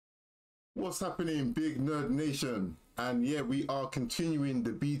What's happening, Big Nerd Nation? And yeah, we are continuing the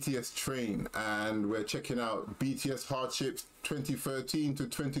BTS train and we're checking out BTS Hardships 2013 to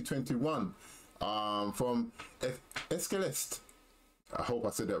 2021 from XCELESTE. I hope I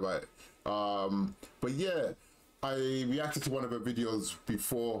said that right. But yeah, I reacted to one of her videos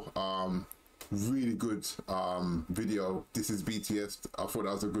before. Really good video. This is BTS. I thought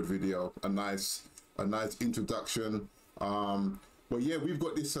that was a good video. A nice introduction. But yeah, we've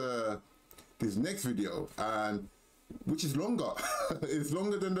got this this next video, and which is longer. It's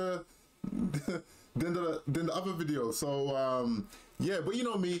longer than the other video. So yeah, but you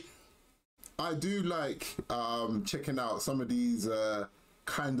know me, I do like checking out some of these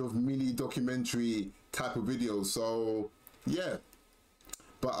kind of mini documentary type of videos. So yeah,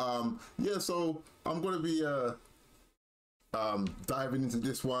 but yeah, so I'm gonna be diving into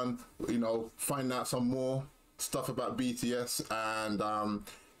this one, you know, find out some more stuff about BTS,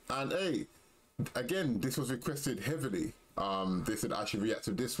 and hey, again, this was requested heavily. They said I should react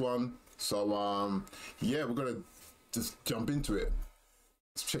to this one, so yeah, we're gonna just jump into it.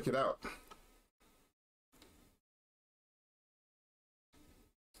 Let's check it out.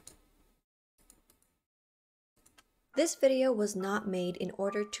 This video was not made in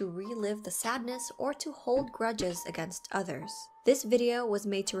order to relive the sadness or to hold grudges against others. This video was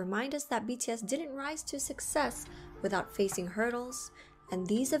made to remind us that BTS didn't rise to success without facing hurdles, and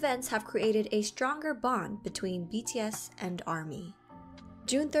these events have created a stronger bond between BTS and ARMY.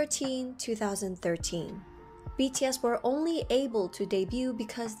 June 13, 2013. BTS were only able to debut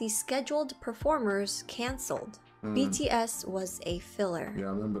because the scheduled performers cancelled. BTS was a filler. Yeah, I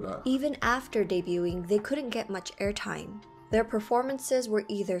remember that. Even after debuting, they couldn't get much airtime. Their performances were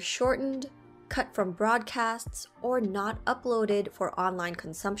either shortened, cut from broadcasts, or not uploaded for online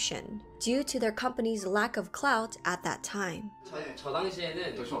consumption, due to their company's lack of clout at that time. 저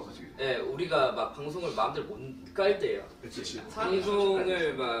당시에는 예, 우리가 막 방송을 마음대로 못 깔 때예요.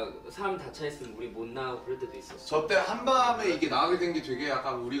 방송을 막 사람 다 차 있으면 우리 못 나오고 그럴 때도 있었어. 저 때 한밤에 이게 나가게 된 게 되게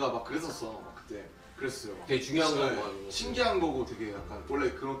약간 우리가 막 그랬었어. 그때. 그랬어요. 되게 중요한 거, 신기한 거고 되게 약간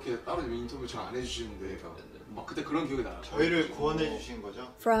원래 그렇게 따로 인터뷰 잘 안 해주시는데 막 그때 그런 기억이 나요. 저희를 구원해 주신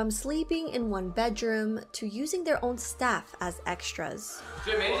거죠? From sleeping in one bedroom to using their own staff as extras,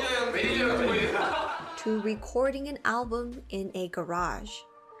 to recording an album in a garage.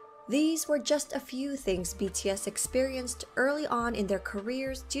 These were just a few things BTS experienced early on in their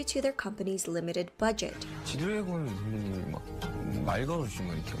careers due to their company's limited budget. 지드래곤 선배님이 막 말 걸어주신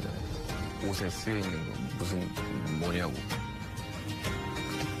거 기억나요? 옷에 쓰여 있는 거 무슨 뭐냐고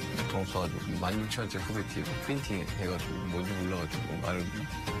돈 써가지고 16,000원짜리 후배티에 프린팅 해가지고 뭔지 몰라가지고 말을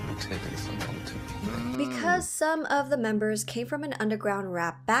못해야 되겠었는데 아무튼. Because some of the members came from an underground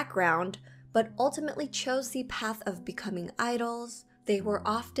rap background, but ultimately chose the path of becoming idols, they were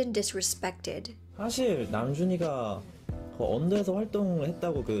often disrespected. 사실 남준이가 그 언더에서 활동을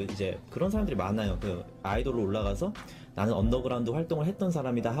했다고 이제 그런 사람들이 많아요. 그 아이돌로 올라가서 나는 언더그라운드 활동을 했던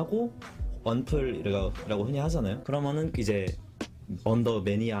사람이다 하고 언플이라고 흔히 하잖아요. 그러면은 이제 언더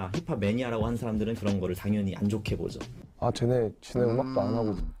매니아, 힙합 매니아라고 하는 사람들은 그런 거를 당연히 안 좋게 보죠. 아, 쟤네 음악도 안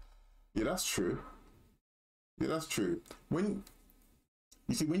하고. Yeah, that's true. Yeah, that's true. When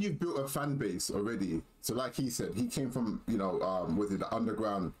you see, when you've built a fan base already, so like he said, he came from, you know, with the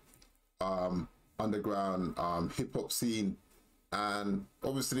underground hip hop scene, and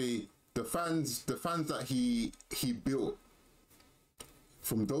obviously the fans that he built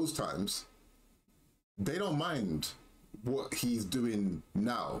from those times, they don't mind what he's doing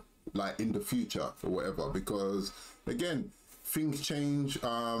now, like in the future or whatever, because again, things change.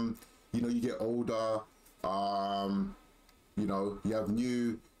 You know, you get older. You know, you have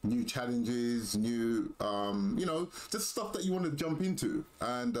new challenges, new you know, just stuff that you want to jump into,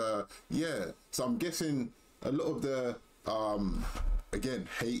 and yeah. So I'm guessing a lot of the again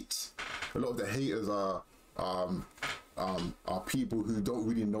a lot of the haters are people who don't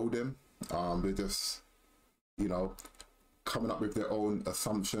really know them. They're just, you know, coming up with their own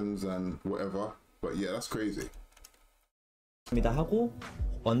assumptions and whatever. But yeah, that's crazy. 하고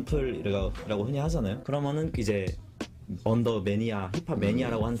언플이라고 흔히 하잖아요. 그러면은 이제 언더 매니아, 힙합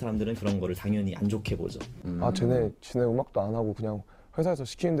매니아라고 하는 사람들은 그런 거를 당연히 안 좋게 보죠. 아, 쟤네 음악도 안 하고 그냥 회사에서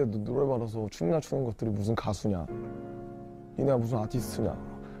시키는데도 노래 받아서 춤이나 추는 것들이 무슨 가수냐, 니네가 무슨 아티스트냐,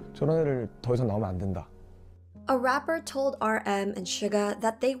 저런 애를 더 이상 나오면 안 된다. A rapper told RM and Suga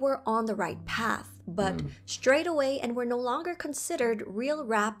that they were on the right path, but strayed away and were no longer considered real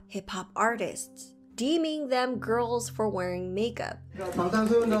rap hip-hop artists, deeming them girls for wearing makeup.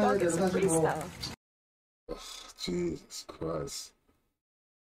 Jesus Christ.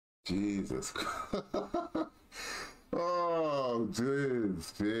 Jesus Christ. Oh,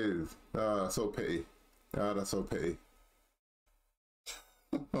 jeez. Ah, so petty. Ah, that's so petty.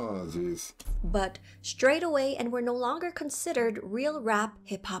 Oh, jeez. But strayed away and were no longer considered real rap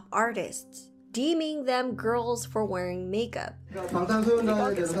hip-hop artists, deeming them girls for wearing makeup.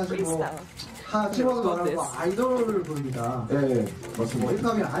 방탄소년단에 대해서 사실 뭐 찍어서 말하는 거 아이돌 부릅니다. 네, 맞습니다.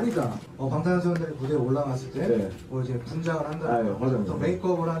 힙합이 아니다. 방탄소년단이 무대에 올라갔을 때 뭐 이제 분장을 한다는 거, 어떤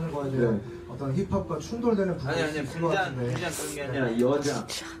메이크업을 하는 거 이제 어떤 힙합과 충돌되는 부분이 아니 분장 그런 게 아니라 여자.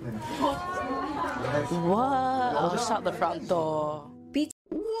 What? Shut the front door.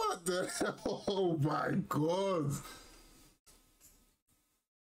 What the hell? Oh my god.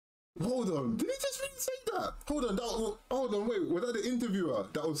 Hold on, did he just really say that? Hold on, wait, was that the interviewer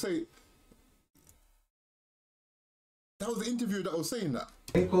that was saying? That was the interviewer that was saying that?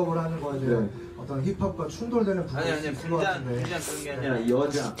 메이크업을 하는 거 이제 어떤 힙합과 충돌되는 부분이 아니 분장 그런 게 아니라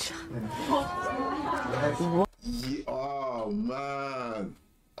여자. Oh man.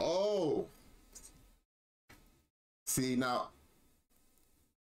 Oh. See now.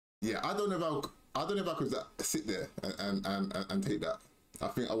 Yeah, I don't know if I could sit there and take that. I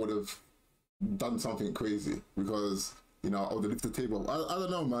think I would have done something crazy because, you know, I would have lifted the table. I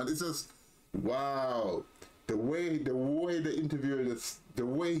don't know, man. It's just, wow. The way the interviewer, the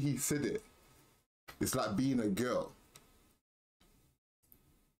way he said it, it's like being a girl.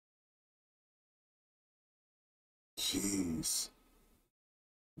 Jeez.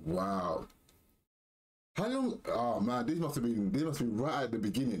 Wow. How long? Oh man, they must have been right at the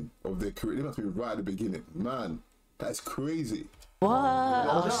beginning of their career. They must be right at the beginning. Man, that's crazy.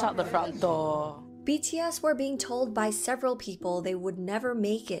 What? Shut the front door. BTS were being told by several people they would never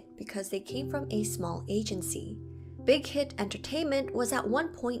make it because they came from a small agency. Big Hit Entertainment was at one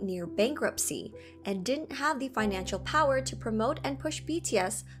point near bankruptcy and didn't have the financial power to promote and push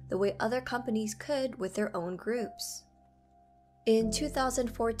BTS the way other companies could with their own groups. In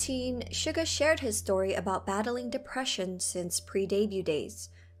 2014, Suga shared his story about battling depression since pre-debut days.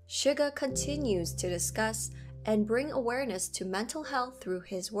 Suga continues to discuss and bring awareness to mental health through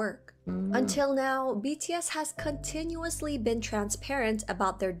his work. Until now, BTS has continuously been transparent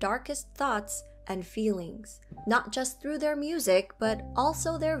about their darkest thoughts and feelings, not just through their music, but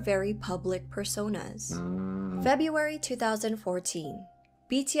also their very public personas. February 2014.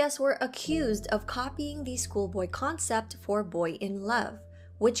 BTS were accused of copying the schoolboy concept for Boy in Love,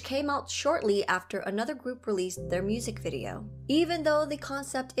 which came out shortly after another group released their music video, even though the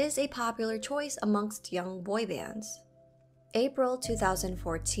concept is a popular choice amongst young boy bands. April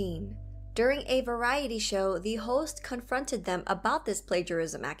 2014. During a variety show, the host confronted them about this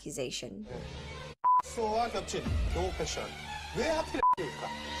plagiarism accusation. 수와 겹친 교복 패션 왜 하필일까?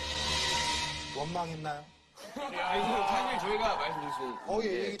 원망했나요? 사실 저희가 말씀드릴 수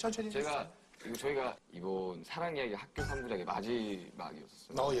있는 얘기 천천히 저희가 이번 사랑 이야기 학교 3부작의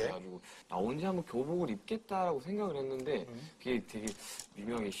마지막이었어요. 예. 그래가지고 나 언제 한번 교복을 입겠다라고 생각을 했는데 그게 되게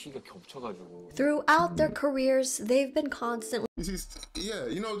미묘하게 시기가 겹쳐가지고. Throughout their careers, they've been constantly. Yeah,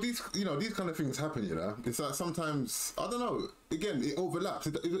 these kind of things happen. You know, it's like sometimes I don't know. Again, it overlaps.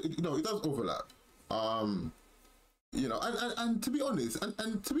 It does overlap. You know, and to be honest,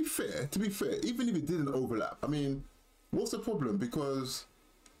 and to be fair, even if it didn't overlap, I mean, what's the problem? Because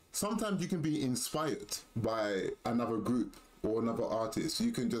sometimes you can be inspired by another group or another artist.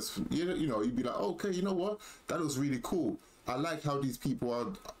 You can just, you'd be like, okay, you know what? That was really cool. I like how these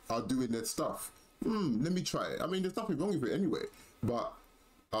people are doing their stuff. Let me try it. I mean, there's nothing wrong with it anyway. But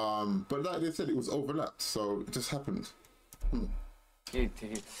like they said, it was overlapped, so it just happened.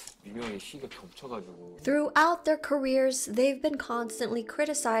 Throughout their careers, they've been constantly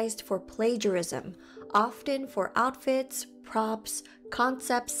criticized for plagiarism, often for outfits, props,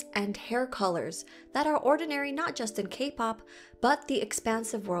 concepts, and hair colors that are ordinary not just in K-pop, but the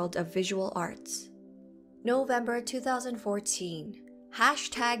expansive world of visual arts. November 2014.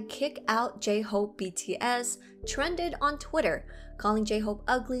 Hashtag #KickoutJHopeBTS trended on Twitter, calling J-Hope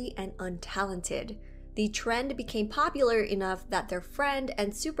ugly and untalented. The trend became popular enough that their friend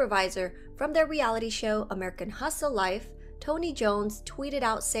and supervisor from their reality show American Hustle Life, Tony Jones, tweeted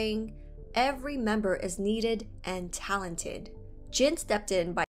out saying, "Every member is needed and talented." Jin stepped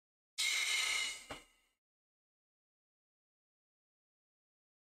in by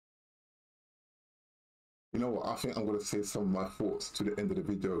You know what, I think I'm going to say some of my thoughts to the end of the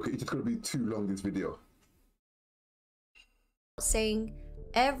video. It's just going to be too long, this video. saying,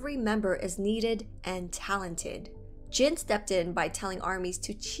 "Every member is needed and talented." Jin stepped in by telling ARMYs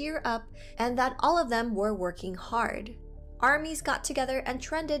to cheer up and that all of them were working hard. ARMYs got together and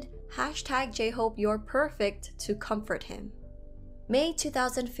trended hashtag J-Hope you're perfect to comfort him. May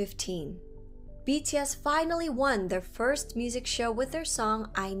 2015. BTS finally won their first music show with their song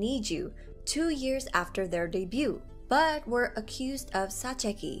I Need You 2 years after their debut, but were accused of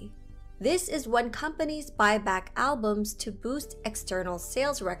사재기. This is when companies buy back albums to boost external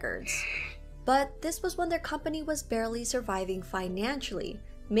sales records. But this was when their company was barely surviving financially,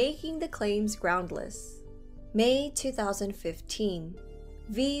 making the claims groundless. May 2015.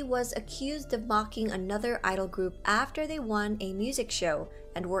 V was accused of mocking another idol group after they won a music show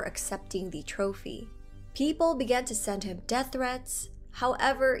and were accepting the trophy. People began to send him death threats.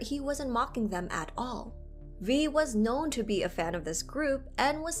 However, he wasn't mocking them at all. V was known to be a fan of this group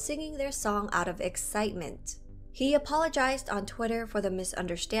and was singing their song out of excitement. He apologized on Twitter for the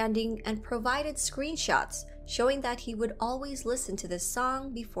misunderstanding and provided screenshots showing that he would always listen to this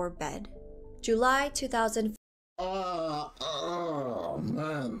song before bed. July 2000. Oh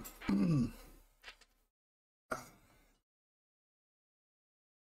man.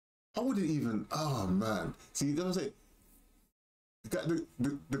 I wouldn't even. Oh man. See, you know what I'm saying?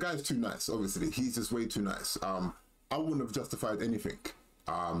 The guy's too nice. Obviously, he's just way too nice. I wouldn't have justified anything.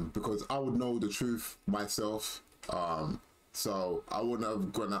 Because I would know the truth myself. So I wouldn't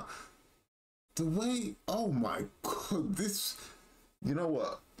have gone out. The way. Oh my god. This. You know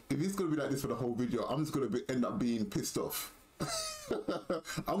what? If it's gonna be like this for the whole video, I'm just gonna end up being pissed off.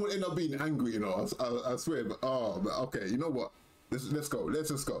 I'm gonna end up being angry, you know. I swear. But okay. You know what? Let's go. Let's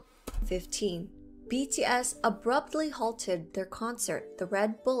just go. 15. BTS abruptly halted their concert, The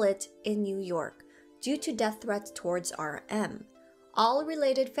Red Bullet, in New York due to death threats towards RM. All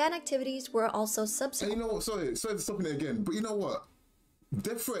related fan activities were also subsequent. And you know what? Sorry to stop it again. But you know what?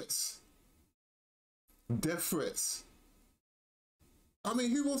 Death threats. Death threats. I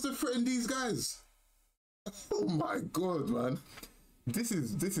mean, who wants to threaten these guys? Oh my god, man! This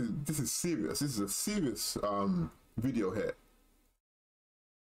is serious. This is a serious video here.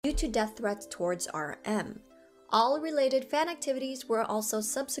 Due to death threats towards RM, all related fan activities were also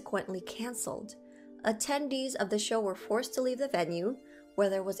subsequently cancelled. Attendees of the show were forced to leave the venue, where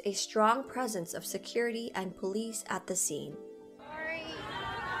there was a strong presence of security and police at the scene. Sorry.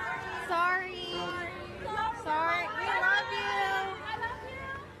 We love you.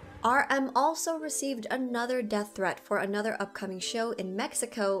 RM also received another death threat for another upcoming show in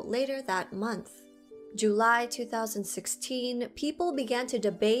Mexico later that month. July 2016, people began to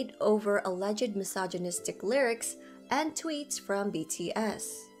debate over alleged misogynistic lyrics and tweets from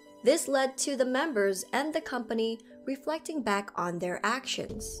BTS. This led to the members and the company reflecting back on their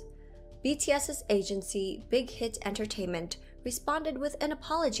actions. BTS's agency, Big Hit Entertainment, responded with an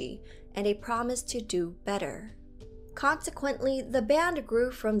apology and a promise to do better. Consequently, the band grew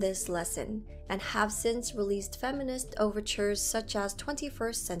from this lesson and have since released feminist overtures such as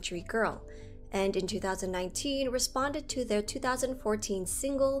 21st Century Girl, and in 2019 responded to their 2014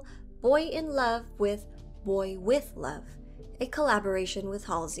 single Boy in Love with Boy with Love, a collaboration with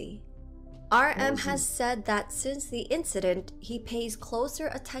Halsey. RM has said that since the incident, he pays closer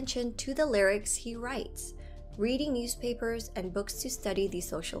attention to the lyrics he writes, reading newspapers and books to study the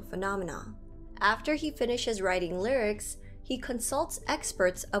social phenomena. After he finishes writing lyrics, he consults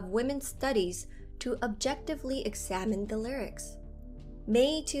experts of women's studies to objectively examine the lyrics.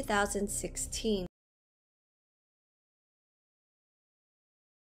 May 2016.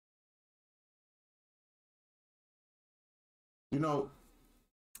 You know,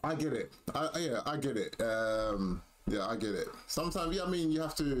 I get it. I get it. Yeah, I get it. Sometimes, yeah, I mean, you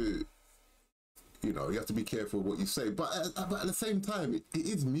have to, you know, you have to be careful what you say. But at the same time, it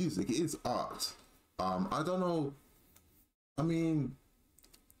is music. It is art. I don't know. I mean,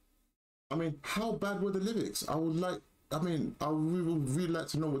 how bad were the lyrics? I would really like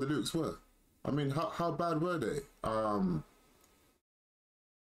to know what the lyrics were. I mean, how bad were they?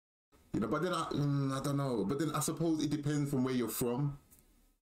 You know, but then I don't know. But then I suppose it depends from where you're from.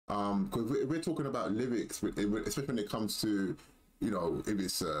 Because we're talking about lyrics, especially when it comes to, you know, if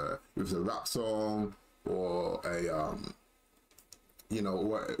it's a rap song or a you know,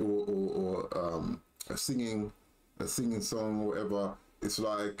 or a singing song or whatever. It's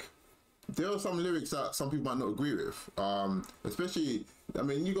like there are some lyrics that some people might not agree with. Especially, I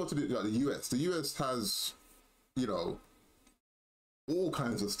mean, you go to the US. The US has, you know, all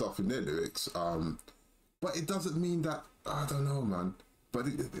kinds of stuff in their lyrics. But it doesn't mean that, I don't know, man. But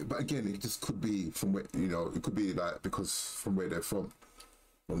again, it just could be from where, you know, it could be like because from where they're from.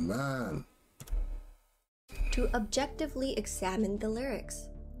 Oh man. To objectively examine the lyrics.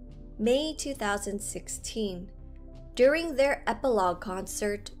 May 2016. During their epilogue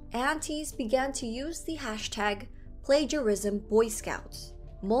concert, aunties began to use the hashtag #PlagiarismBoyScouts.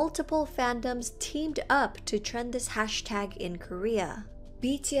 Multiple fandoms teamed up to trend this hashtag in Korea.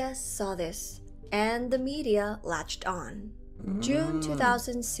 BTS saw this and the media latched on. June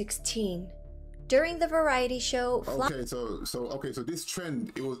 2016. During the variety show, so this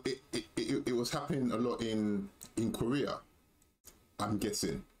trend, it was happening a lot in Korea, I'm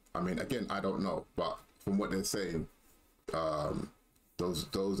guessing. I mean, again, I don't know, but from what they're saying, those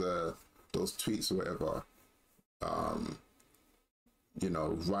tweets or whatever, you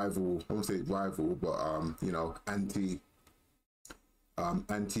know, rival, I won't say rival, but you know, anti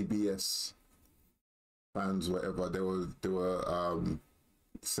BS fans, whatever, they were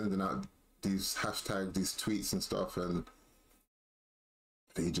sending out these hashtags, these tweets and stuff, and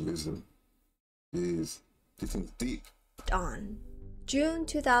plagiarism is, this thing's deep. On June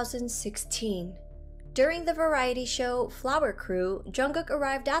 2016. During the variety show Flower Crew, Jungkook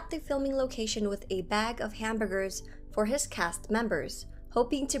arrived at the filming location with a bag of hamburgers for his cast members,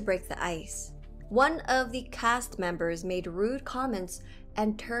 hoping to break the ice. One of the cast members made rude comments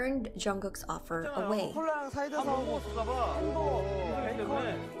and turned Jungkook's offer away.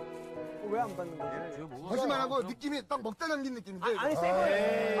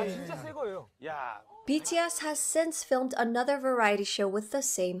 BTS has since filmed another variety show with the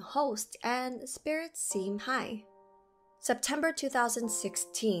same host, and spirits seem high. September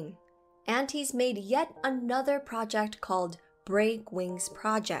 2016. Antis made yet another project called Break Wings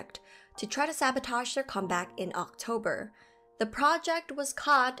Project to try to sabotage their comeback in October. The project was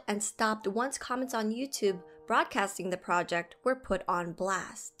caught and stopped once comments on YouTube broadcasting the project were put on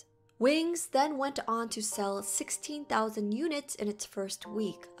blast. Wings then went on to sell 16,000 units in its first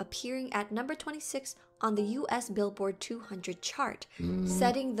week, appearing at number 26 on the US Billboard 200 chart,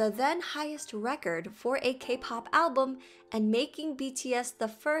 setting the then highest record for a K-pop album and making BTS the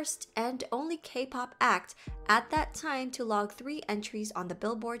first and only K-pop act at that time to log 3 entries on the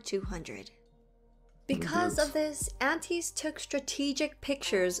Billboard 200. Because of this, Antis took strategic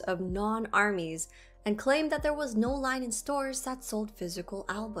pictures of non-armies and claimed that there was no line in stores that sold physical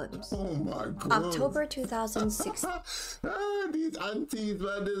albums. Oh my god. October 2006. These aunties,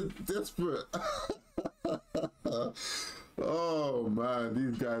 man, they're desperate. Oh man,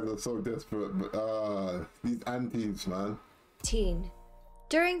 these guys are so desperate. These aunties, man.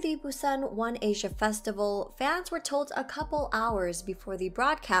 During the Busan One Asia Festival, fans were told a couple hours before the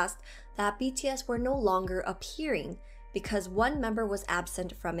broadcast that BTS were no longer appearing because one member was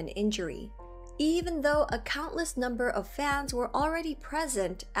absent from an injury, even though a countless number of fans were already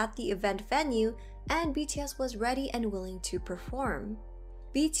present at the event venue and BTS was ready and willing to perform.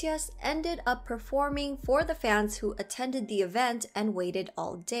 BTS ended up performing for the fans who attended the event and waited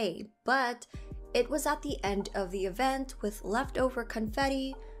all day, but it was at the end of the event with leftover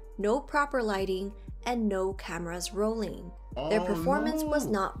confetti, no proper lighting, and no cameras rolling. Their performance was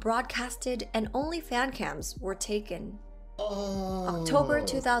not broadcasted and only fan cams were taken. October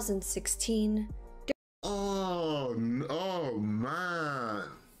 2016. Oh man.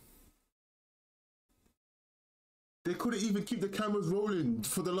 They couldn't even keep the cameras rolling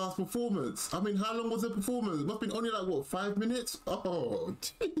for the last performance. I mean, how long was the performance? It must have been only like, what, 5 minutes? Oh,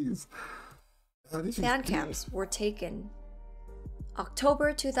 jeez. Fan cams were taken.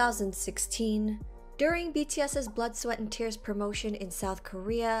 October 2016. During BTS's Blood, Sweat and Tears promotion in South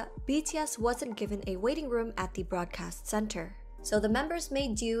Korea, BTS wasn't given a waiting room at the broadcast center. So the members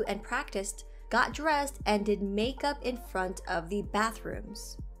made do and practiced, got dressed, and did makeup in front of the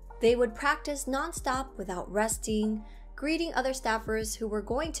bathrooms. They would practice non-stop without resting, greeting other staffers who were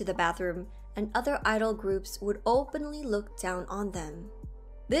going to the bathroom, and other idol groups would openly look down on them.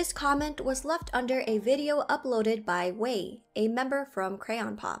 This comment was left under a video uploaded by Wei, a member from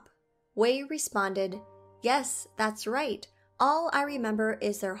Crayon Pop. Wei responded, "Yes, that's right. All I remember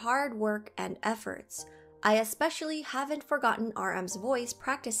is their hard work and efforts. I especially haven't forgotten RM's voice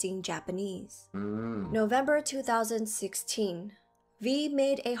practicing Japanese." November 2016. V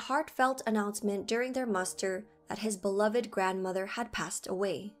made a heartfelt announcement during their muster that his beloved grandmother had passed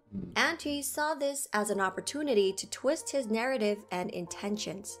away. Anti saw this as an opportunity to twist his narrative and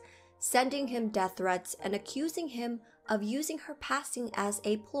intentions, sending him death threats and accusing him of using her passing as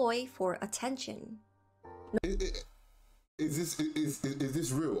a ploy for attention. Is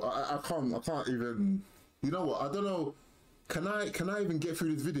this real? I can't even. You know what? I don't know. Can I even get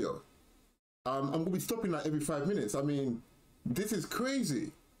through this video? I'm gonna be stopping like every 5 minutes. I mean, this is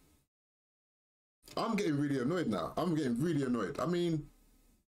crazy. I'm getting really annoyed now. I'm getting really annoyed. I mean,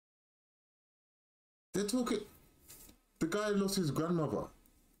 they're talking. The guy lost his grandmother,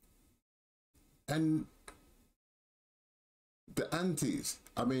 and the aunties.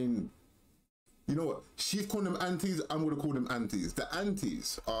 I mean, you know what? She's calling them aunties. I'm gonna call them aunties. The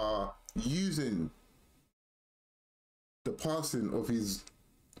aunties are using the passing of his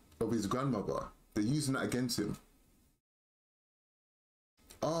grandmother They're using that against him.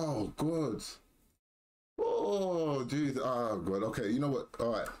 Oh, God. Oh, jeez. Oh, God. Okay, you know what?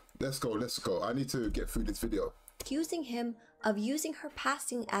 All right, let's go. I need to get through this video. Accusing him of using her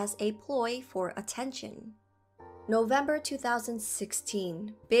passing as a ploy for attention. November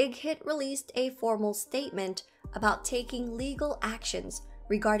 2016, Big Hit released a formal statement about taking legal actions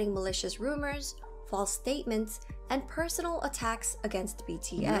regarding malicious rumors, false statements, and personal attacks against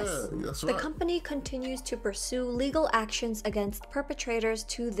BTS. Yeah, that's right. The company continues to pursue legal actions against perpetrators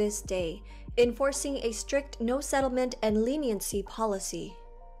to this day, enforcing a strict no settlement and leniency policy.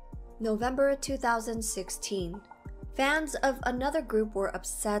 November 2016. Fans of another group were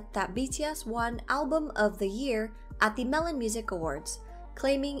upset that BTS won Album of the Year at the Melon Music Awards,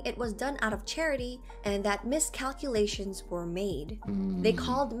 claiming it was done out of charity and that miscalculations were made. They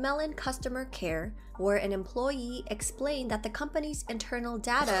called Melon customer care, where an employee explained that the company's internal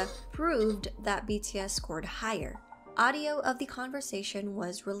data proved that BTS scored higher. Audio of the conversation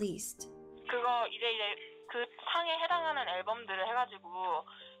was released. 그거 이제 그 상에 해당하는 앨범들을 해가지고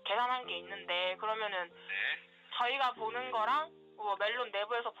계산한 게 있는데 그러면은 저희가 보는 거랑 뭐 멜론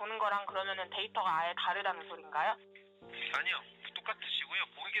내부에서 보는 거랑 그러면은 데이터가 아예 다르다는 소린가요? 아니요, 똑같으시고요.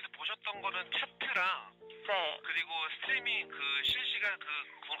 고객께서 보셨던 거는 차트랑 그리고 스트리밍 그 실시간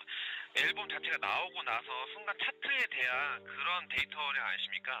그 앨범 자체가 나오고 나서 순간 차트에 대한 그런 데이터량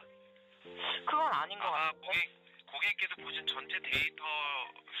아십니까? 그건 아닌 것 같아요. 고객께서 보신 전체 데이터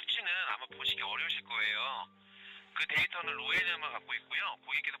수치는 아마 보시기 어려우실 거예요. 그 데이터는 로에르만 갖고 있고요.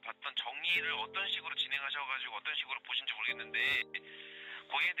 고객께서 봤던 정리를 어떤 식으로 진행하셔가지고 어떤 식으로 보신지 모르겠는데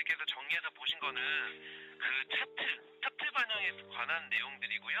고객님들께서 정리해서 보신 거는 그 차트 반영에 관한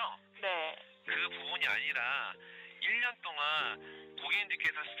내용들이고요. 그 부분이 아니라 1년 동안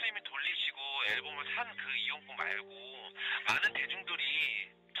고객님들께서 스트리밍 돌리시고 앨범을 산 그 이용권 말고 많은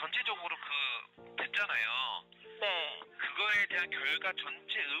대중들이 전체적으로 됐잖아요. 그거에 대한 결과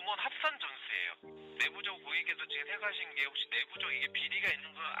전체 음원 합산 전수예요. 내부적으로 고객께서 지금 생각하신 게 혹시 내부적 이게 비리가 있는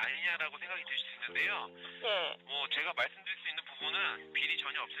건 아니냐라고 생각이 드실 수 있는데요. 뭐 제가 말씀드릴 수 있는 부분은 비리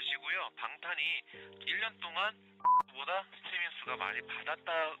전혀 없으시고요. 방탄이 1년 동안 보다 스트리밍 수가 많이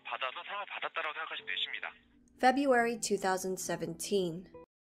받아서 상을 받았다라고 생각하시면 되십니다. February 2017.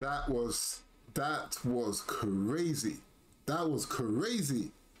 That was crazy. That was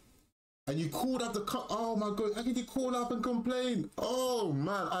crazy. And you called up oh my God, how could you call up and complain? Oh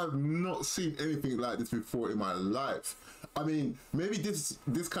man, I've not seen anything like this before in my life. I mean, maybe this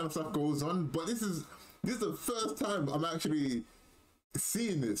kind of stuff goes on, but this is the first time I'm actually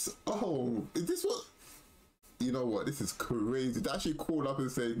seeing this. Oh, is this what? You know what, this is crazy. To actually call up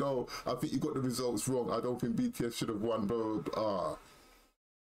and say, no, I think you got the results wrong. I don't think BTS should have won, bro.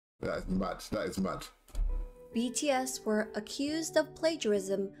 That is mad. That is mad. BTS were accused of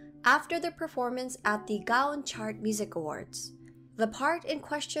plagiarism after their performance at the Gaon Chart Music Awards. The part in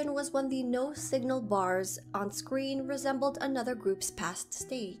question was when the no signal bars on screen resembled another group's past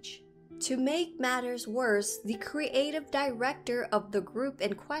stage. To make matters worse, the creative director of the group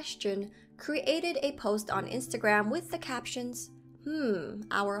in question created a post on Instagram with the captions,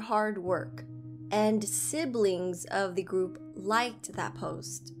 our hard work. And siblings of the group liked that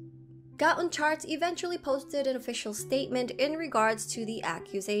post. Gaon Charts eventually posted an official statement in regards to the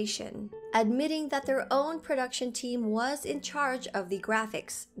accusation, admitting that their own production team was in charge of the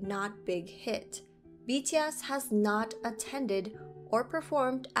graphics, not Big Hit. BTS has not attended or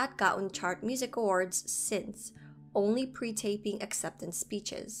performed at Gaon Chart Music Awards since, only pre-taping acceptance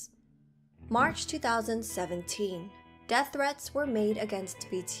speeches. March 2017. Death threats were made against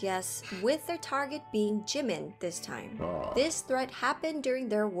BTS, with their target being Jimin this time. This threat happened during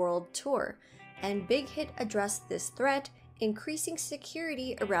their world tour, and Big Hit addressed this threat, increasing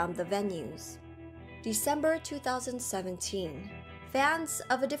security around the venues. December 2017. Fans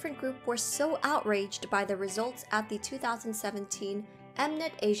of a different group were so outraged by the results at the 2017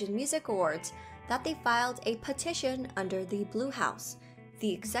 Mnet Asian Music Awards that they filed a petition under the Blue House,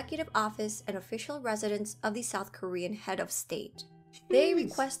 the executive office and official residence of the South Korean head of state. They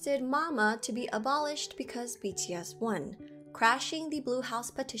requested MAMA to be abolished because BTS won, crashing the Blue House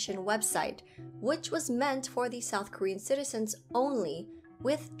petition website, which was meant for the South Korean citizens only,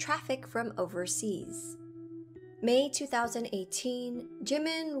 with traffic from overseas. May 2018,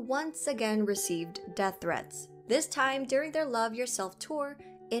 Jimin once again received death threats, this time during their Love Yourself tour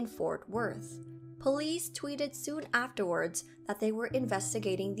in Fort Worth. Police tweeted soon afterwards that they were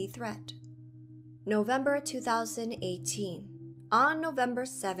investigating the threat. November 2018. On November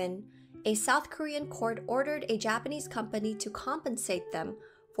 7, a South Korean court ordered a Japanese company to compensate them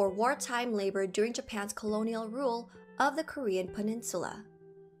for wartime labor during Japan's colonial rule of the Korean peninsula.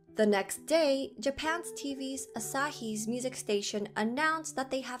 The next day, Japan's TV's Asahi's music station announced that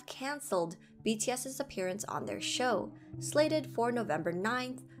they have cancelled BTS's appearance on their show, slated for November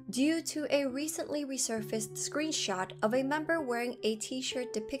 9th, due to a recently resurfaced screenshot of a member wearing a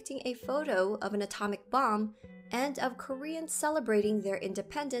t-shirt depicting a photo of an atomic bomb and of Koreans celebrating their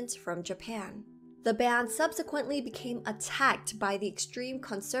independence from Japan. The band subsequently became attacked by the extreme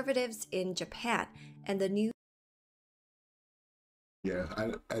conservatives in Japan, and the news. Yeah,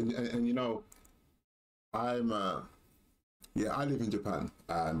 and you know, I live in Japan,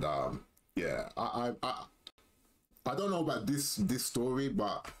 and yeah, I don't know about this story,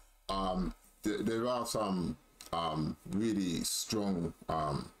 but there are some really strong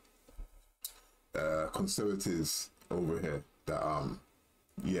conservatives over here that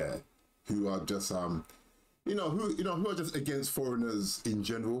yeah, who are just who are just against foreigners in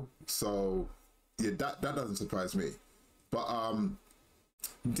general. So yeah, that doesn't surprise me. But I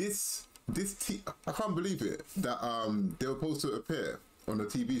can't believe it that they were supposed to appear on a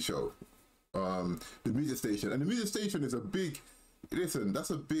TV show, the music station, and the music station is a big. Listen,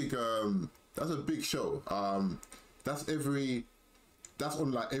 that's a big show. That's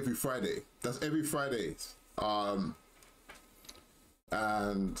on like every Friday. That's every Friday.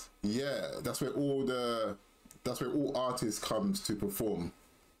 And yeah, that's where all artists comes to perform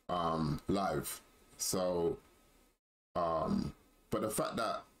live. So but the fact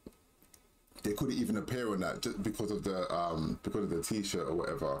that they couldn't even appear on that just because of the t-shirt or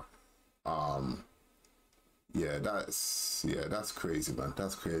whatever, yeah, that's crazy, man.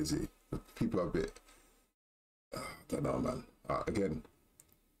 That's crazy. People are a bit, I don't know, man. Again,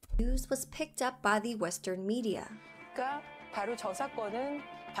 news was picked up by the Western media. 그러니까 바로 저 사건은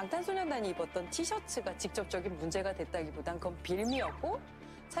방탄소년단이 입었던 티셔츠가 직접적인 문제가 됐다기보단 그건 빌미였고,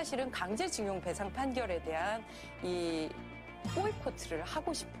 사실은 강제징용 배상 판결에 대한 이 보이콧을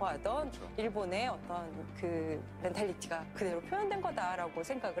하고 싶어하던 일본의 어떤 그 멘탈리티가 그대로 표현된 거다라고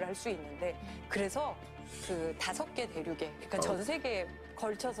생각을 할 수 있는데, 그래서 그 5개 대륙에, 그러니까 전 세계에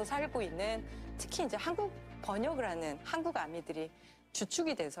걸쳐서 살고 있는 특히 이제 한국 번역을 하는 한국 아미들이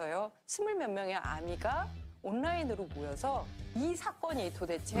주축이 돼서요, 20몇 명의 아미가 온라인으로 모여서 이 사건이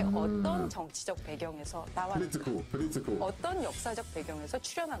도대체 어떤 정치적 배경에서 나왔는가, 어떤 역사적 배경에서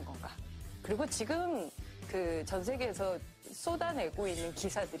출현한 건가, 그리고 지금 그 전 세계에서 쏟아내고 있는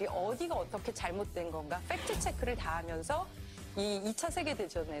기사들이 어디가 어떻게 잘못된 건가 팩트 체크를 다 하면서 이 2차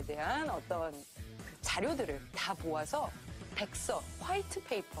세계대전에 대한 어떤 그 자료들을 다 모아서 백서, 화이트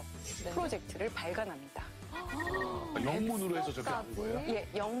페이퍼 프로젝트를 발간합니다. 영문으로 해서 저렇게 한 거예요? 예,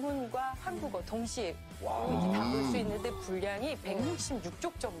 영문과 한국어 동시에 다 볼 수 있는데 분량이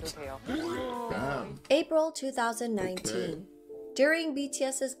 166쪽 정도 돼요. April 2019. During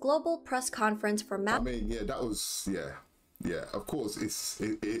BTS's global press conference for MAP. I mean, yeah, that was, yeah. Of course, it's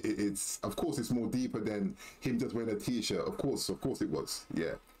more deeper than him just wearing a t-shirt. Of course it was.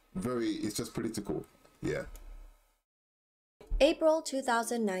 Yeah, it's just political. Yeah. April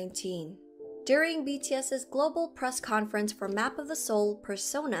 2019. During BTS's global press conference for Map of the Soul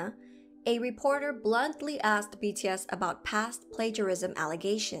Persona, a reporter bluntly asked BTS about past plagiarism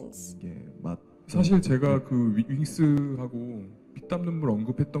allegations. 사실 제가 그 윙스하고 피땀 눈물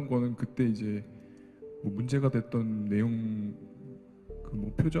언급했던 거는 그때 이제 뭐 문제가 됐던 내용 그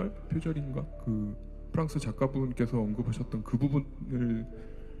뭐 표절인가 그 프랑스 작가분께서 언급하셨던 그 부분을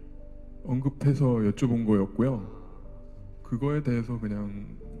언급해서 여쭤본 거였고요. 그거에 대해서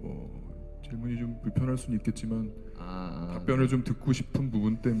그냥 뭐 질문이 좀 불편할 수는 있겠지만 답변을 좀 듣고 싶은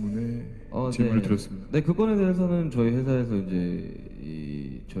부분 때문에 질문을 드렸습니다. 네, 그 건에 대해서는 저희 회사에서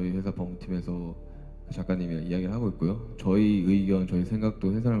이제 저희 회사 법무팀에서 작가님이랑 이야기를 하고 있고요. 저희 의견, 저희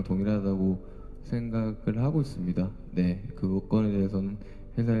생각도 회사랑 동일하다고 생각을 하고 있습니다. 네, 그 건에 대해서는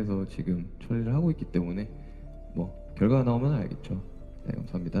회사에서 지금 처리를 하고 있기 때문에 뭐 결과가 나오면 알겠죠. 네,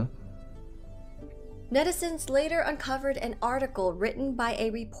 감사합니다. Netizens later uncovered an article written by a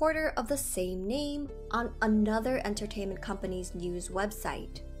reporter of the same name on another entertainment company's news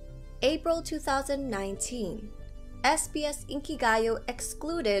website. April 2019. SBS Inkigayo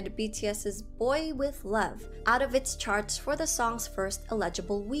excluded BTS's Boy With Love out of its charts for the song's first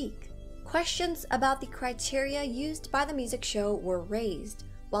eligible week. Questions about the criteria used by the music show were raised,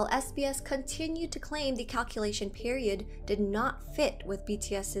 while SBS continued to claim the calculation period did not fit with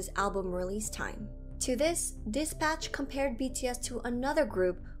BTS's album release time. To this, Dispatch compared BTS to another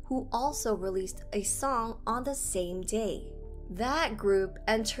group who also released a song on the same day. That group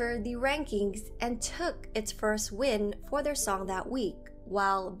entered the rankings and took its first win for their song that week,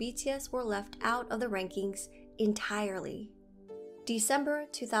 while BTS were left out of the rankings entirely. December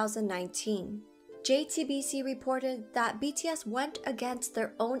 2019. JTBC reported that BTS went against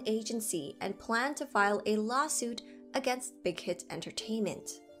their own agency and planned to file a lawsuit against Big Hit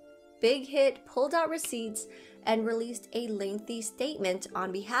Entertainment. Big Hit pulled out receipts and released a lengthy statement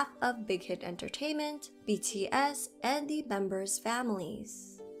on behalf of Big Hit Entertainment, BTS, and the members'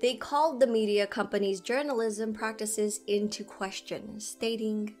 families. They called the media company's journalism practices into question,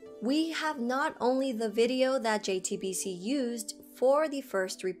 stating, "We have not only the video that JTBC used for the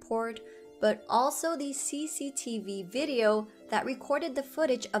first report, but also the CCTV video that recorded the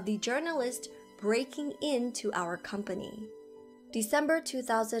footage of the journalist breaking into our company." December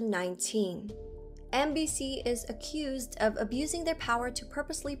 2019. MBC is accused of abusing their power to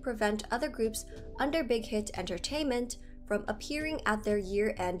purposely prevent other groups under Big Hit Entertainment from appearing at their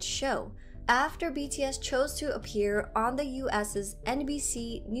year-end show, after BTS chose to appear on the US's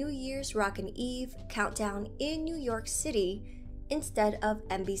NBC New Year's Rockin' Eve countdown in New York City instead of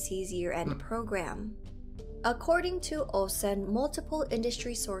MBC's year-end program. According to OSEN, multiple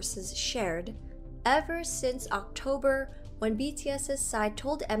industry sources shared, ever since October, when BTS's side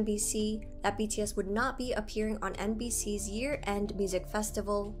told MBC that BTS would not be appearing on NBC's year-end music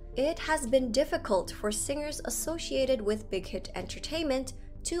festival, it has been difficult for singers associated with Big Hit Entertainment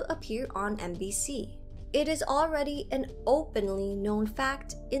to appear on NBC. It is already an openly known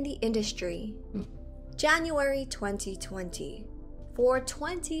fact in the industry. January 2020. For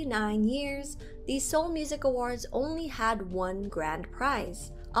 29 years, the Seoul Music Awards only had one grand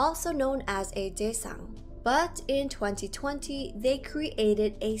prize, also known as a Daesang. But in 2020, they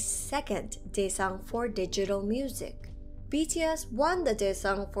created a second Daesang for digital music. BTS won the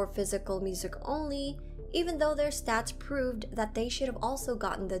Daesang for physical music only, even though their stats proved that they should have also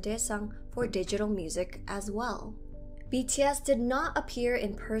gotten the Daesang for digital music as well. BTS did not appear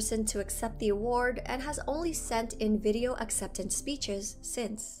in person to accept the award and has only sent in video acceptance speeches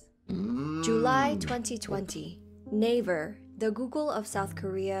since. July 2020. Naver, the Google of South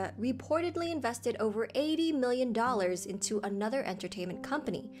Korea, reportedly invested over $80 million into another entertainment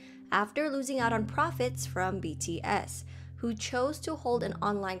company after losing out on profits from BTS, who chose to hold an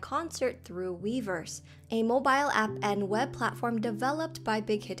online concert through Weverse, a mobile app and web platform developed by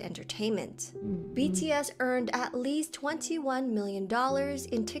Big Hit Entertainment. BTS earned at least $21 million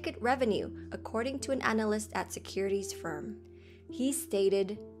in ticket revenue, according to an analyst at securities firm. He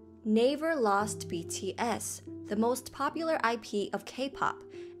stated, "Naver lost BTS, the most popular IP of K-pop,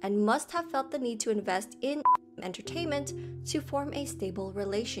 and must have felt the need to invest in entertainment to form a stable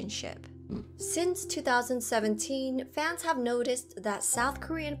relationship." Since 2017, fans have noticed that South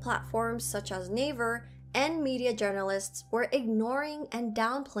Korean platforms such as Naver and media journalists were ignoring and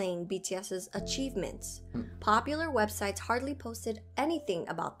downplaying BTS's achievements. Popular websites hardly posted anything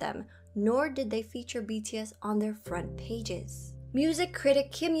about them, nor did they feature BTS on their front pages. Music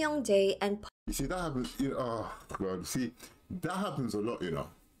critic Kim Young-dae and you see that happens. Oh God, see that happens a lot.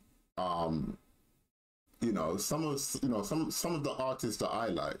 Some of the artists that I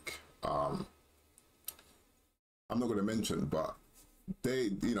like. I'm not going to mention, but they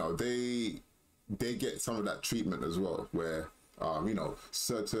get some of that treatment as well, where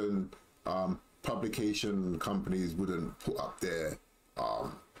certain publication companies wouldn't put up their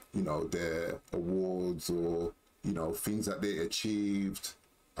their awards or things that they achieved,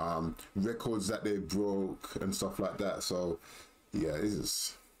 records that they broke and stuff like that. So yeah, this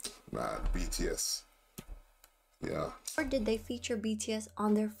is BTS. Yeah. Or did they feature BTS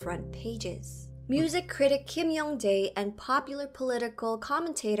on their front pages? Music critic Kim Young-dae and popular political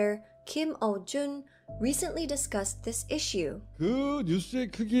commentator Kim Oh-jun recently discussed this issue. 그 뉴스의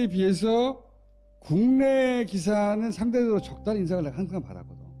크기에 비해서 국내 기사는 상대적으로 적다는 인상을 내가 항상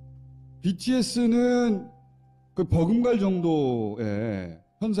받았거든. BTS는 그 버금갈 정도의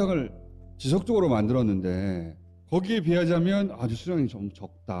현상을 지속적으로 만들었는데 거기에 비하자면 아주 수량이 좀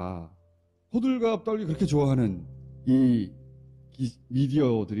적다. 호들갑 떨기 그렇게 좋아하는 이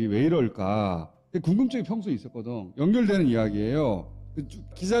미디어들이 왜 이럴까? 궁금증이 평소에 있었거든. 연결되는 이야기예요.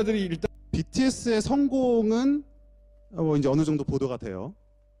 기사들이 일단 BTS의 성공은 이제 어느 정도 보도가 돼요.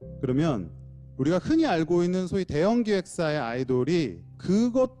 그러면 우리가 흔히 알고 있는 소위 대형 기획사의 아이돌이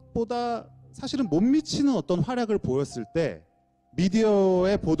그것보다 사실은 못 미치는 어떤 활약을 보였을 때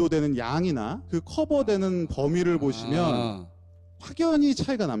미디어에 보도되는 양이나 그 커버되는 범위를 보시면 확연히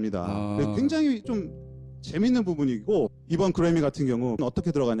차이가 납니다. 굉장히 좀 재밌는 부분이고, 이번 그래미 같은 경우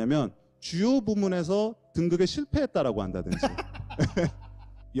어떻게 들어가냐면 주요 부문에서 등극에 실패했다라고 한다든지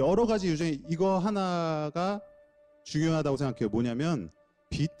여러 가지 이유 중에 이거 하나가 중요하다고 생각해요. 뭐냐면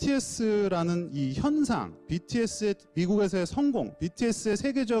BTS라는 이 현상, BTS의 미국에서의 성공, BTS의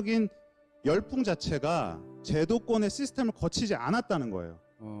세계적인 열풍 자체가 제도권의 시스템을 거치지 않았다는 거예요.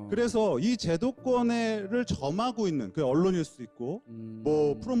 그래서 이 제도권을 점하고 있는 그 언론일 수도 있고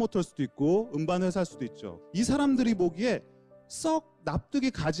뭐 프로모터일 수도 있고 음반 회사일 수도 있죠. 이 사람들이 보기에 썩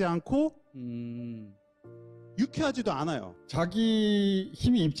납득이 가지 않고 유쾌하지도 않아요. 자기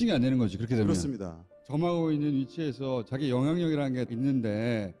힘이 입증이 안 되는 거지. 그렇게 되면. 그렇습니다. 점하고 있는 위치에서 자기 영향력이라는 게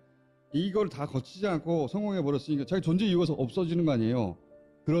있는데 이걸 다 거치지 않고 성공해 버렸으니까 자기 존재 이유가 없어지는 거 아니에요.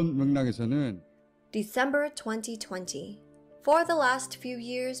 그런 맥락에서는 December 2020. For the last few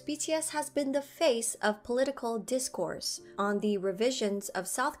years, BTS has been the face of political discourse on the revisions of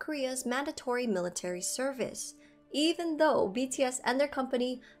South Korea's mandatory military service, even though BTS and their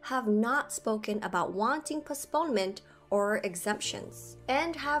company have not spoken about wanting postponement or exemptions,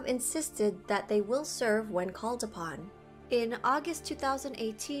 and have insisted that they will serve when called upon. In August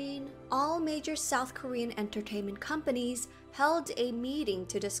 2018, all major South Korean entertainment companies held a meeting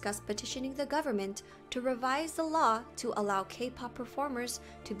to discuss petitioning the government to revise the law to allow K-pop performers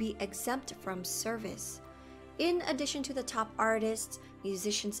to be exempt from service, in addition to the top artists,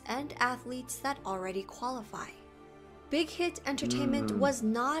 musicians, and athletes that already qualify. Big Hit Entertainment was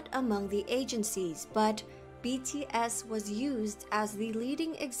not among the agencies, but BTS was used as the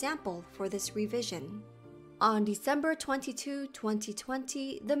leading example for this revision. On December 22,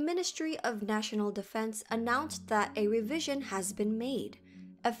 2020, the Ministry of National Defense announced that a revision has been made,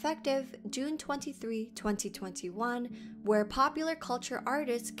 effective June 23, 2021, where popular culture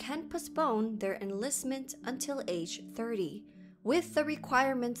artists can postpone their enlistment until age 30, with the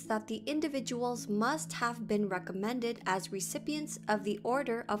requirements that the individuals must have been recommended as recipients of the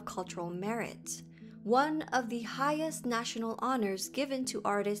Order of Cultural Merit, one of the highest national honors given to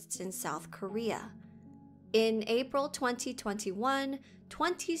artists in South Korea. In April 2021,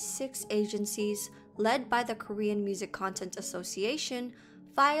 26 agencies, led by the Korean Music Content Association,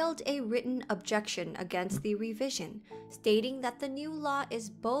 filed a written objection against the revision, stating that the new law is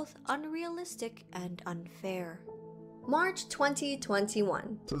both unrealistic and unfair. March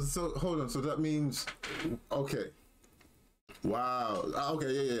 2021. So hold on. So that means, okay. Wow.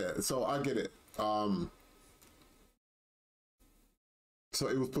 Okay. Yeah. So I get it. So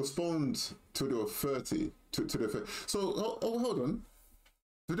it was postponed to the 30. To the so hold on.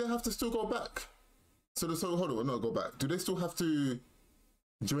 Do they have to still go back? So hold on. No, go back. Do they still have to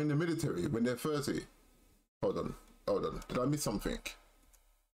join the military when they're 30? Hold on. Did I miss something?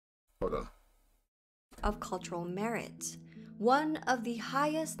 Hold on. Of cultural merit, one of the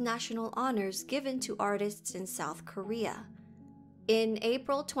highest national honors given to artists in South Korea. In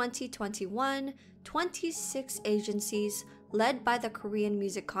April 2021, 26 agencies, led by the Korean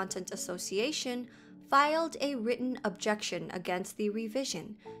Music Content Association, filed a written objection against the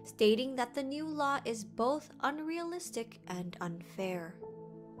revision, stating that the new law is both unrealistic and unfair.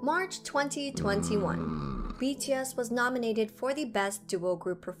 March 2021, BTS was nominated for the Best Duo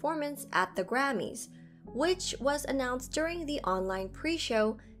Group Performance at the Grammys, which was announced during the online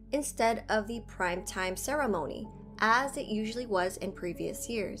pre-show instead of the primetime ceremony, as it usually was in previous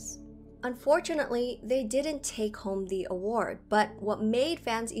years. Unfortunately, they didn't take home the award, but what made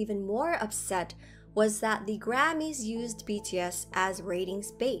fans even more upset was that the Grammys used BTS as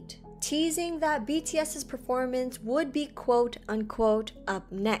ratings bait, teasing that BTS's performance would be quote-unquote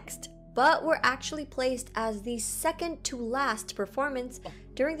up next, but were actually placed as the second to last performance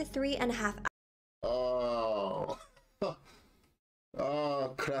during the 3.5 hours.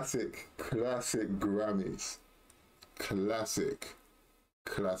 Classic Grammys. Classic.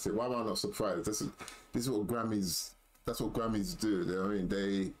 Why am I not surprised? This is what Grammys. That's what Grammys do. I mean,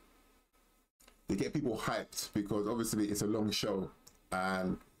 they get people hyped because obviously it's a long show,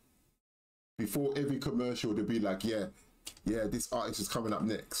 and before every commercial they'll be like, yeah, this artist is coming up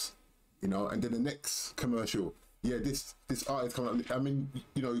next, you know, and then the next commercial, yeah, this artist coming up. I mean,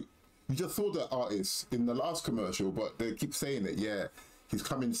 you know, you just saw that artist in the last commercial, but they keep saying it, yeah, he's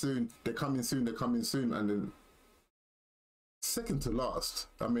coming soon, they're coming soon, and then second to last.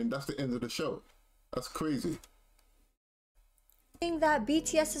 I mean, that's the end of the show. That's crazy. That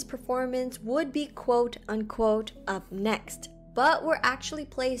BTS's performance would be quote-unquote up next, but were actually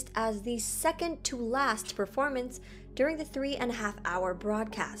placed as the second to last performance during the 3.5 hour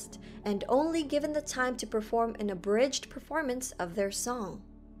broadcast, and only given the time to perform an abridged performance of their song.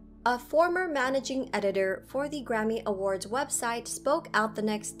 A former managing editor for the Grammy Awards website spoke out the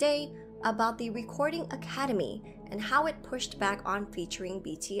next day about the Recording Academy and how it pushed back on featuring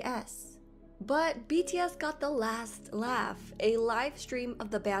BTS. But BTS got the last laugh. A live stream of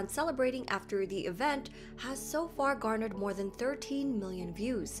the band celebrating after the event has so far garnered more than 13 million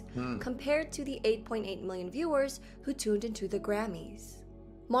views, compared to the 8.8 million viewers who tuned into the Grammys.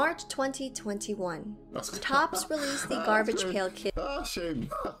 March 2021. Tops released the Garbage Pail Kids. Ah, shame.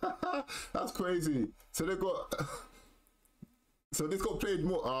 That's crazy. So they got. So this got played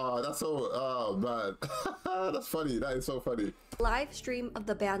more. Ah, that's so. Oh man, that's funny. That is so funny. Live stream of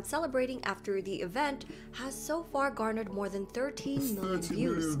the band celebrating after the event has so far garnered more than 13 million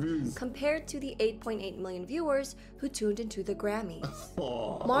views, compared to the 8.8 million viewers who tuned into the Grammys.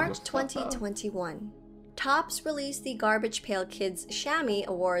 March 2021. Tops released the Garbage Pail Kids Shammy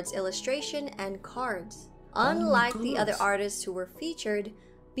Awards illustration and cards. Unlike the other artists who were featured,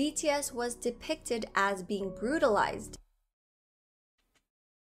 BTS was depicted as being brutalized.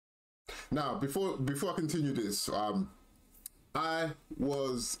 Now, before I continue this, I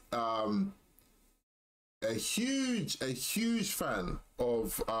was a huge fan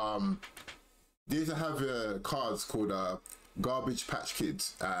of they used to have cards called Garbage Patch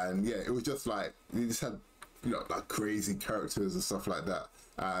Kids, and yeah, it was just like they just had, you know, like crazy characters and stuff like that,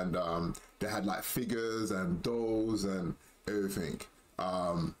 and they had like figures and dolls and everything.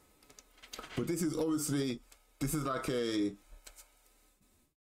 But this is obviously, this is like a,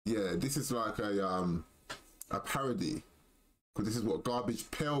 yeah, this is like a parody, because this is what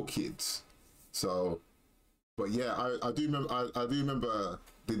Garbage Pail Kids. So, but yeah, I do remember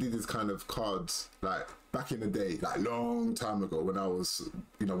they did this kind of cards like back in the day, like long time ago when I was,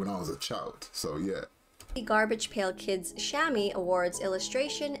 you know, when I was a child. So yeah. The Garbage Pail Kids Shammy Awards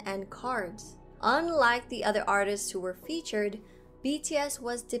illustration and cards. Unlike the other artists who were featured, BTS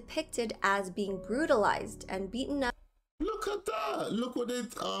was depicted as being brutalized and beaten up. Look at that! Look what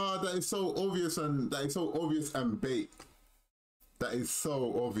it. That is so obvious, and that is so obvious and bait. That is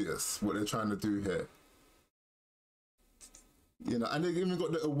so obvious what they're trying to do here. You know, and they even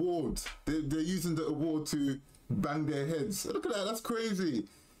got the award. They're using the award to bang their heads. Look at that! That's crazy.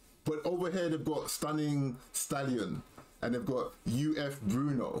 But over here they've got Stunning Stallion, and they've got UF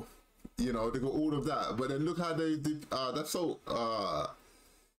Bruno. You know, they got all of that. But then look how they did. That's so.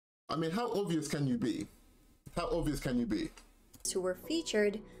 I mean, how obvious can you be? How obvious can you be? Who were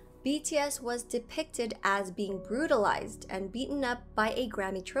featured, BTS was depicted as being brutalized and beaten up by a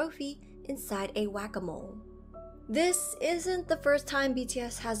Grammy trophy inside a whack-a-mole. This isn't the first time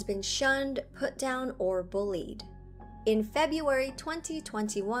BTS has been shunned, put down, or bullied. In February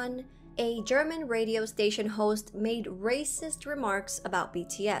 2021, a German radio station host made racist remarks about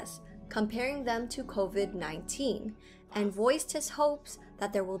BTS, comparing them to COVID-19, and voiced his hopes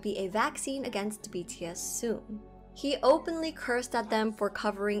that there will be a vaccine against BTS soon. He openly cursed at them for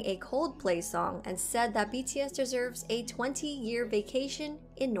covering a Coldplay song and said that BTS deserves a 20-year vacation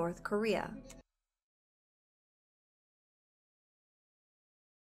in North Korea.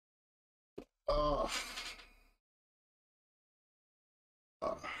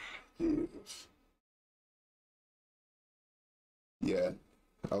 Yeah.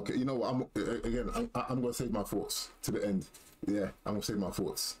 Okay. You know what? I'm gonna save my thoughts to the end. Yeah, I'm gonna save my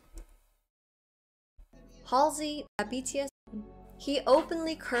thoughts. Halsey at BTS. He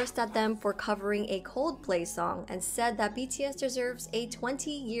openly cursed at them for covering a Coldplay song and said that BTS deserves a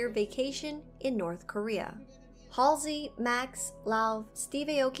 20-year vacation in North Korea. Halsey, Max, Lauv, Steve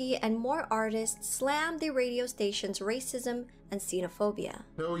Aoki, and more artists slammed the radio station's racism and xenophobia.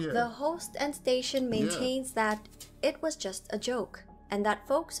 Oh, yeah. The host and station maintains that it was just a joke and that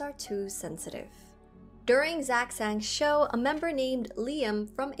folks are too sensitive. During Zach Sang's show, a member named Liam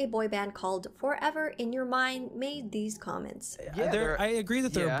from a boy band called Forever in Your Mind made these comments. Yeah, I agree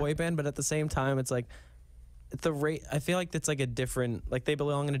that they're a boy band, but at the same time, it's like I feel like it's like a different, like they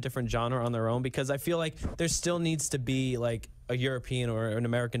belong in a different genre on their own, because I feel like there still needs to be like a European or an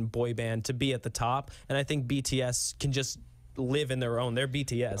American boy band to be at the top, and I think BTS can just live in their own. They're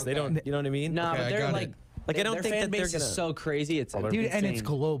BTS. Okay. They don't, you know what I mean? No, but they're like. Like I don't think that they're gonna. Is so crazy. It's dude, and it's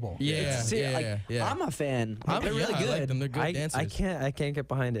global. Yeah, I'm a fan. They're really good. I like them. They're good dancers. I can't get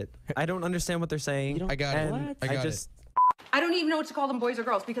behind it. I don't understand what they're saying. I got it. I don't even know what to call them, boys or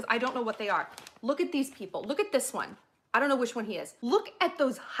girls, because I don't know what they are. Look at these people. Look at this one. I don't know which one he is. Look at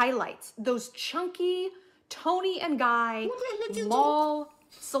those highlights. Those chunky Tony and Guy mall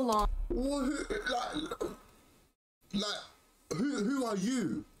salon. Who are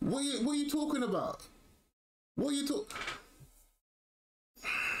you? What are you talking about? What are you talking?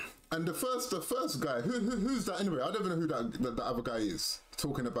 And the first guy, who's that anyway? I don't even know who that other guy is.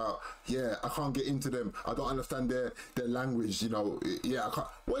 Talking about, yeah, I can't get into them. I don't understand their language. You know, yeah, I can't.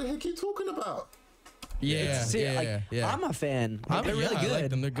 What the heck are you talking about? Yeah. I'm a fan. They're really good. I like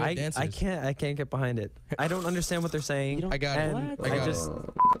them. They're good dancers. I can't get behind it. I don't understand what they're saying. I got it.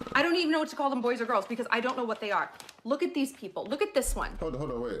 I don't even know what to call them, boys or girls, because I don't know what they are. Look at these people. Look at this one. Hold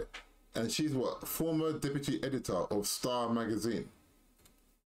on, wait. And she's what? Former deputy editor of Star magazine.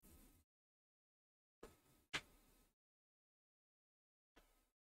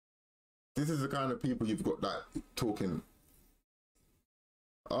 This is the kind of people you've got that talking.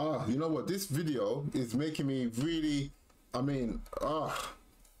 You know what? This video is making me really, I mean,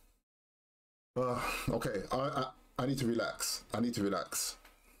 okay, I need to relax. I need to relax.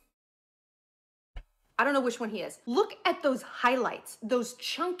 I don't know which one he is. Look at those highlights, those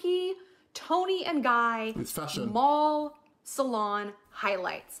chunky Tony and Guy It's fashion. mall salon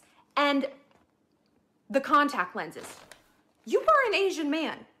highlights, and the contact lenses. You are an Asian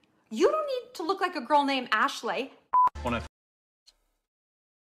man. You don't need to look like a girl named Ashley. What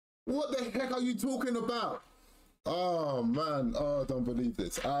the heck are you talking about? Oh man, I don't believe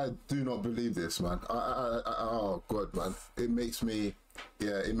this. I do not believe this, man. Oh god, man. It makes me,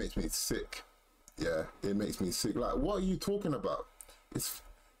 yeah, it makes me sick. Yeah, it makes me sick. Like, what are you talking about?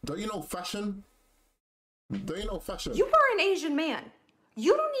 Don't you know fashion? Don't you know fashion? You are an Asian man.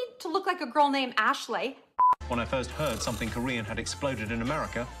 You don't need to look like a girl named Ashley. When I first heard something Korean had exploded in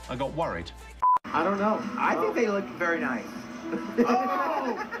America, I got worried. I don't know. I think they look very nice.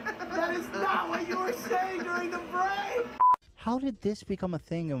 Oh! That is not what you were saying during the break! How did this become a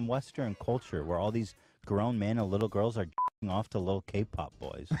thing in Western culture where all these grown men and little girls are off to little K-pop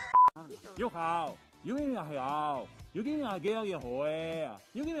boys?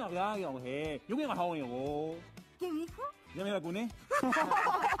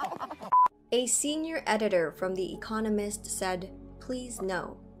 A senior editor from The Economist said, "Please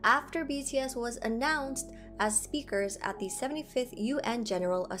no," after BTS was announced as speakers at the 75th UN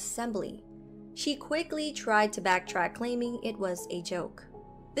General Assembly. She quickly tried to backtrack, claiming it was a joke.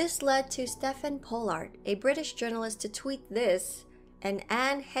 This led to Stephen Pollard, a British journalist, to tweet this, and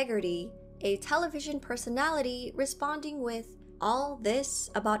Anne Hegarty, a television personality, responding with, "All this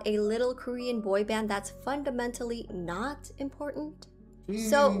about a little Korean boy band that's fundamentally not important?"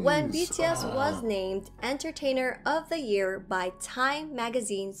 So when BTS was named Entertainer of the Year by Time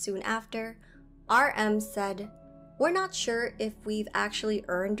magazine soon after, RM said, "We're not sure if we've actually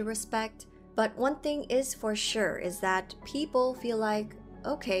earned respect, but one thing is for sure is that people feel like,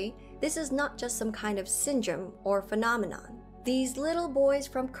 okay, this is not just some kind of syndrome or phenomenon. These little boys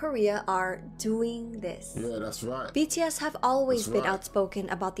from Korea are doing this." Yeah, that's right. BTS have always That's been right. outspoken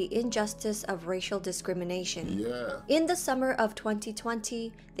about the injustice of racial discrimination. Yeah. In the summer of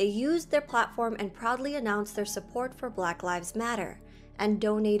 2020, they used their platform and proudly announced their support for Black Lives Matter and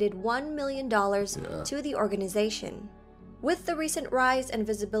donated $1 million to the organization. With the recent rise and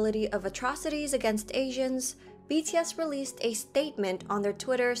visibility of atrocities against Asians, BTS released a statement on their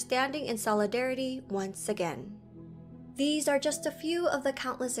Twitter standing in solidarity once again. These are just a few of the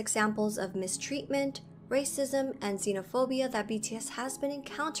countless examples of mistreatment, racism, and xenophobia that BTS has been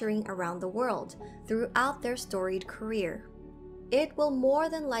encountering around the world throughout their storied career. It will more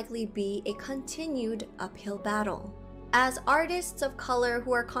than likely be a continued uphill battle. As artists of color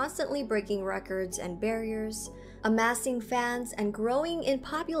who are constantly breaking records and barriers, amassing fans and growing in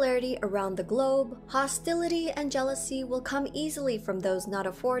popularity around the globe, hostility and jealousy will come easily from those not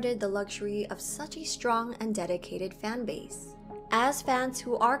afforded the luxury of such a strong and dedicated fan base. As fans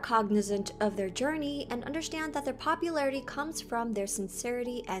who are cognizant of their journey and understand that their popularity comes from their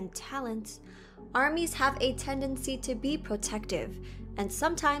sincerity and talent, ARMYs have a tendency to be protective, and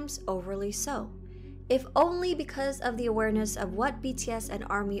sometimes overly so, if only because of the awareness of what BTS and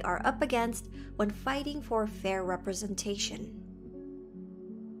ARMY are up against when fighting for fair representation.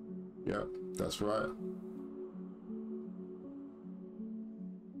 Yeah, that's right.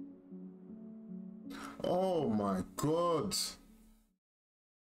 Oh my god.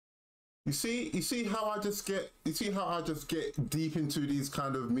 You see how I just get deep into these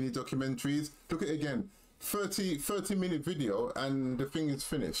kind of mini documentaries? Look at it again. 30-minute video and the thing is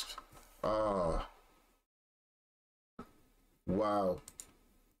finished. Ah. Wow.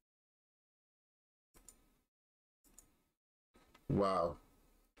 Wow.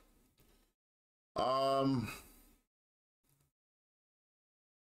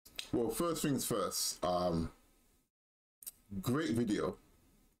 Well, first things first. Great video.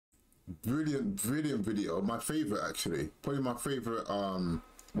 Brilliant video. My favorite, actually. Probably my favorite,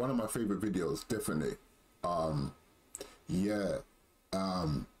 one of my favorite videos, definitely. Yeah.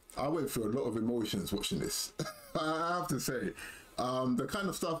 I went through a lot of emotions watching this. I have to say, the kind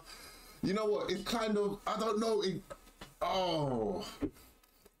of stuff, you know what, it kind of, I don't know,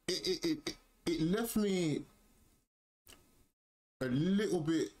 it left me a little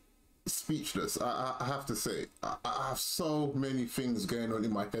bit speechless. I have to say, I have so many things going on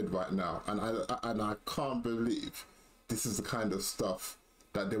in my head right now, and I can't believe this is the kind of stuff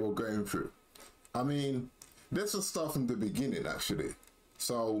that they were going through. I mean, let's just start from the beginning, actually.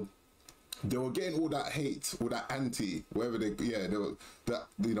 So they were getting all that hate, all that anti, whatever they were, that,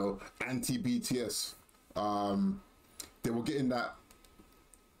 you know, anti BTS. They were getting that.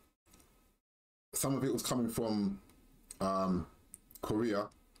 Some of it was coming from Korea,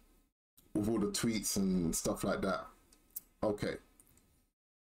 with all the tweets and stuff like that. Okay,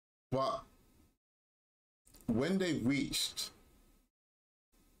 but when they reached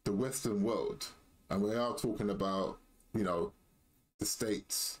the Western world, and we are talking about, you know, the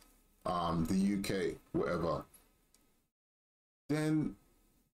States, the UK, whatever, then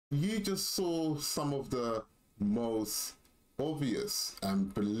you just saw some of the most obvious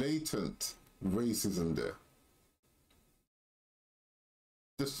and blatant racism there.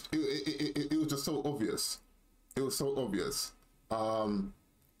 Just it was just so obvious. It was so obvious.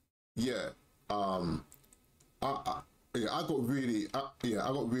 Yeah. I got really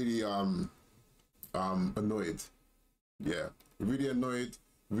annoyed. Yeah, really annoyed,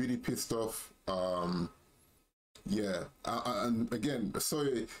 really pissed off. Yeah, and again,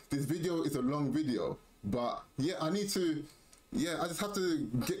 sorry, this video is a long video, but yeah, I just have to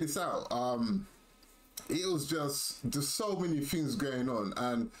get this out. It was just so many things going on,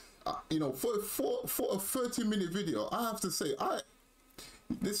 and you know, for a 30-minute video, I have to say,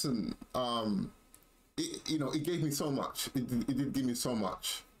 listen, you know, it gave me so much. It did give me so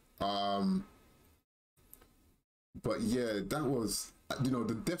much. But yeah, that was, you know,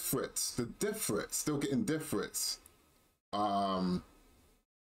 the death threats, still getting death threats. You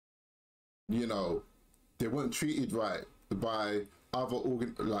know, they weren't treated right by other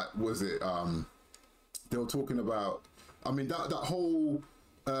they were talking about, I mean, that whole,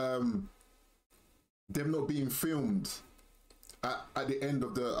 them not being filmed at the end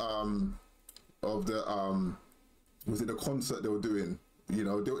of the was it the concert they were doing? You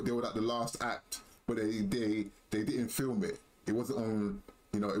know, they were at the last act, but they didn't film it. It wasn't on,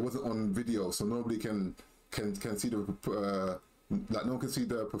 you know, it wasn't on video, so nobody can see the like, no one can see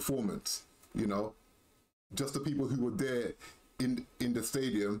the performance. You know, just the people who were there in the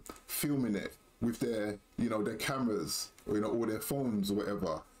stadium filming it with their, you know, their cameras, or, you know, or their phones or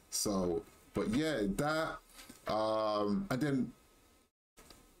whatever. So, but yeah, that and then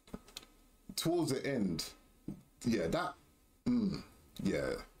towards the end, yeah, that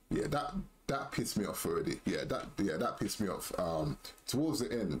that pissed me off already. That pissed me off. Towards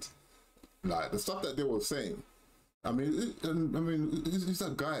the end, like the stuff that they were saying, I mean, who's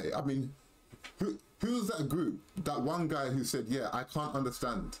that guy? I mean, who's that group? That one guy who said, yeah, I can't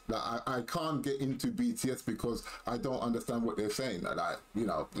understand. Like, I can't get into BTS because I don't understand what they're saying. Like, you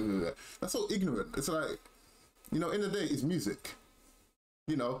know, that's so ignorant. It's like, you know, in the day, it's music.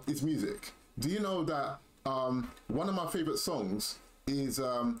 You know, it's music. Do you know that one of my favorite songs is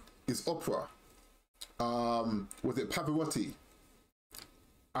opera? Was it Pavarotti?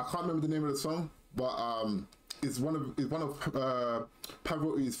 I can't remember the name of the song, but it's one of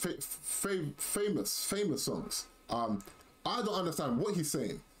Pavarotti's famous songs. I don't understand what he's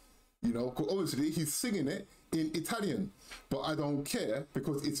saying, you know, because obviously he's singing it in Italian, but I don't care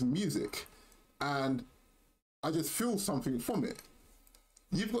because it's music, and I just feel something from it.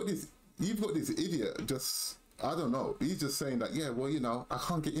 You've got this idiot, just, I don't know, he's just saying that, yeah, well, you know, I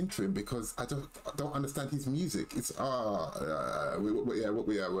can't get into him because I don't understand his music. It's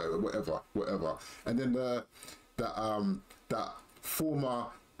whatever. And then that former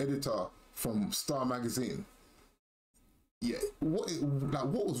editor from Star magazine, yeah, what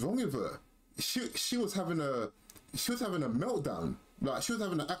was wrong with her? She was having a meltdown. Like, she was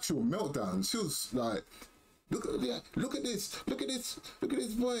having an actual meltdown. She was like, look at this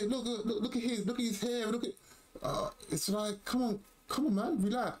boy, look at his hair, look at, it's like, come on man,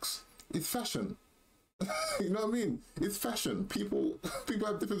 relax. It's fashion. You know what I mean? It's fashion. People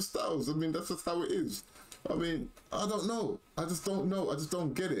have different styles. I mean, that's just how it is. I mean, I don't know. I just don't know. I just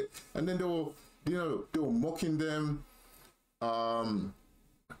don't get it. And then they were mocking them. I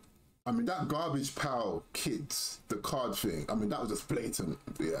mean, that Garbage Pal Kids, the card thing, I mean, that was just blatant.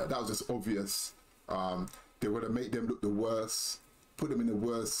 Yeah, that was just obvious. They were to make them look the worst, put them in the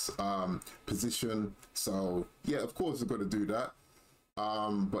worst position. So yeah, of course they're going to do that.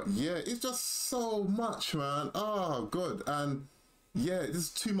 But yeah, it's just so much, man. Oh God, and yeah, there's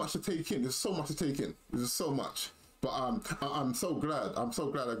too much to take in. There's so much to take in. There's so much. But I'm so glad. I'm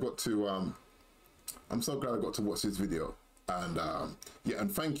so glad I got to watch this video. And yeah,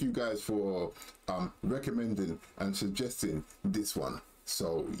 and thank you guys for recommending and suggesting this one.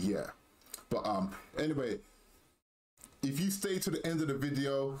 So yeah. But anyway, if you stay to the end of the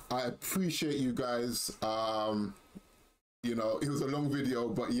video, I appreciate you guys. You know, it was a long video,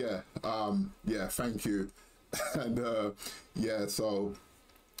 but yeah, yeah, thank you. And yeah, so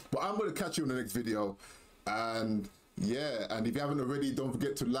But I'm going to catch you in the next video. And yeah, and if you haven't already, don't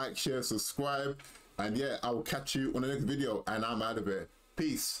forget to like, share, subscribe. And yeah, I will catch you on the next video, and I'm out of here.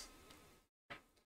 Peace.